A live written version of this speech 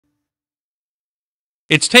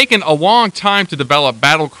It's taken a long time to develop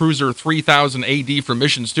Battlecruiser 3000 AD for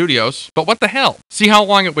Mission Studios, but what the hell? See how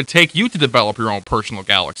long it would take you to develop your own personal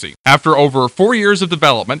galaxy. After over 4 years of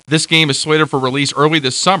development, this game is slated for release early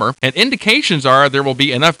this summer, and indications are there will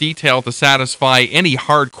be enough detail to satisfy any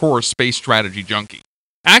hardcore space strategy junkie.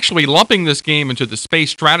 Actually, lumping this game into the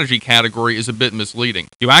space strategy category is a bit misleading.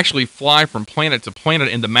 You actually fly from planet to planet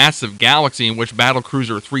in the massive galaxy in which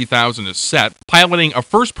Battlecruiser 3000 is set, piloting a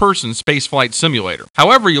first-person spaceflight simulator.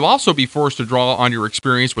 However, you'll also be forced to draw on your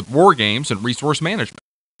experience with war games and resource management.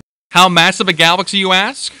 How massive a galaxy, you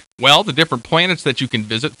ask? Well, the different planets that you can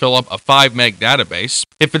visit fill up a 5 meg database.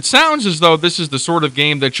 If it sounds as though this is the sort of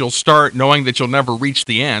game that you'll start knowing that you'll never reach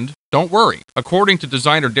the end, don't worry. According to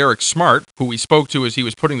designer Derek Smart, who we spoke to as he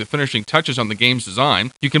was putting the finishing touches on the game's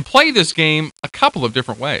design, you can play this game a couple of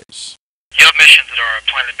different ways. You have missions that are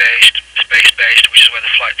planet-based, space-based, which is where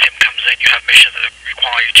the flight sim comes in. You have missions that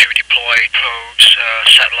require you to deploy probes,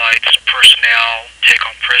 satellites, personnel, take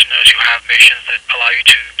on prisoners. You have missions that allow you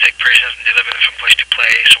to take prisoners and deliver them from place to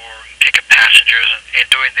place, or pick up passengers. And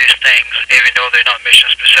doing these things, even though they're not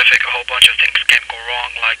mission-specific, a whole bunch of things can go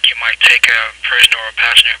wrong, like you might take a prisoner or a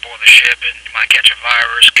passenger aboard the ship and you might catch a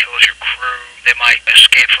virus, kills your crew. They might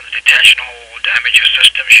escape from the detention hole, damage your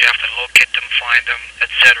systems. You have to locate them, find them,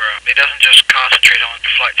 etc. It doesn't just concentrate on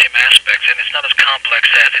the flight sim aspects, and it's not as complex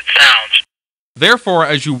as it sounds. Therefore,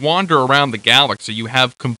 as you wander around the galaxy, you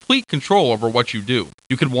have complete control over what you do.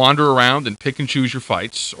 You can wander around and pick and choose your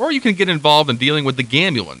fights, or you can get involved in dealing with the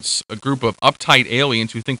Gamulans, a group of uptight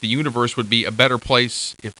aliens who think the universe would be a better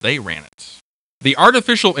place if they ran it. The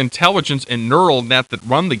artificial intelligence and neural net that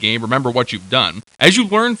run the game remember what you've done. As you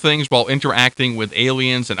learn things while interacting with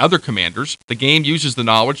aliens and other commanders, the game uses the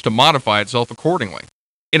knowledge to modify itself accordingly.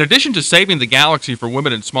 In addition to saving the galaxy for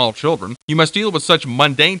women and small children, you must deal with such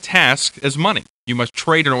mundane tasks as money. You must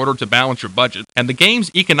trade in order to balance your budget, and the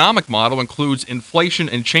game's economic model includes inflation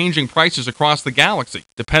and changing prices across the galaxy,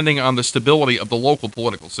 depending on the stability of the local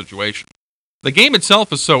political situation. The game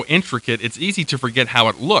itself is so intricate, it's easy to forget how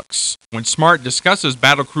it looks. When Smart discusses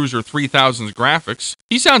Battlecruiser 3000's graphics,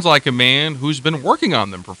 he sounds like a man who's been working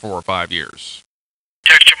on them for 4 or 5 years.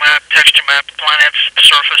 Texture map, planets,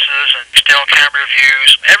 surfaces, and still camera views.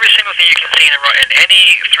 Every single thing you can see in any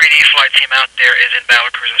 3D flight sim out there is in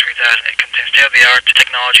Battlecruiser 3000. It contains state-of-the-art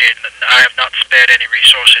technology, and I have not spared any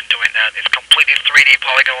resource in doing that. It's completely 3D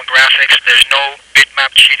polygonal graphics. There's no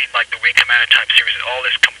bitmap cheating like the Wing Commander type series. All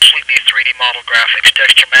is completely 3D model graphics,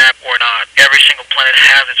 texture map or not. Every single planet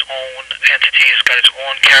has its own entity, it's got its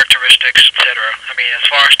own characteristics, etc. I mean, as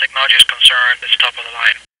far as technology is concerned, it's top of the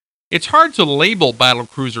line. It's hard to label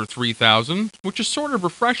Battlecruiser 3000, which is sort of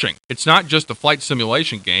refreshing. It's not just a flight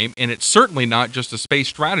simulation game, and it's certainly not just a space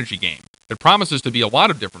strategy game. It promises to be a lot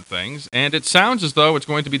of different things, and it sounds as though it's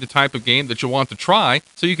going to be the type of game that you'll want to try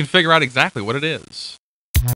so you can figure out exactly what it is.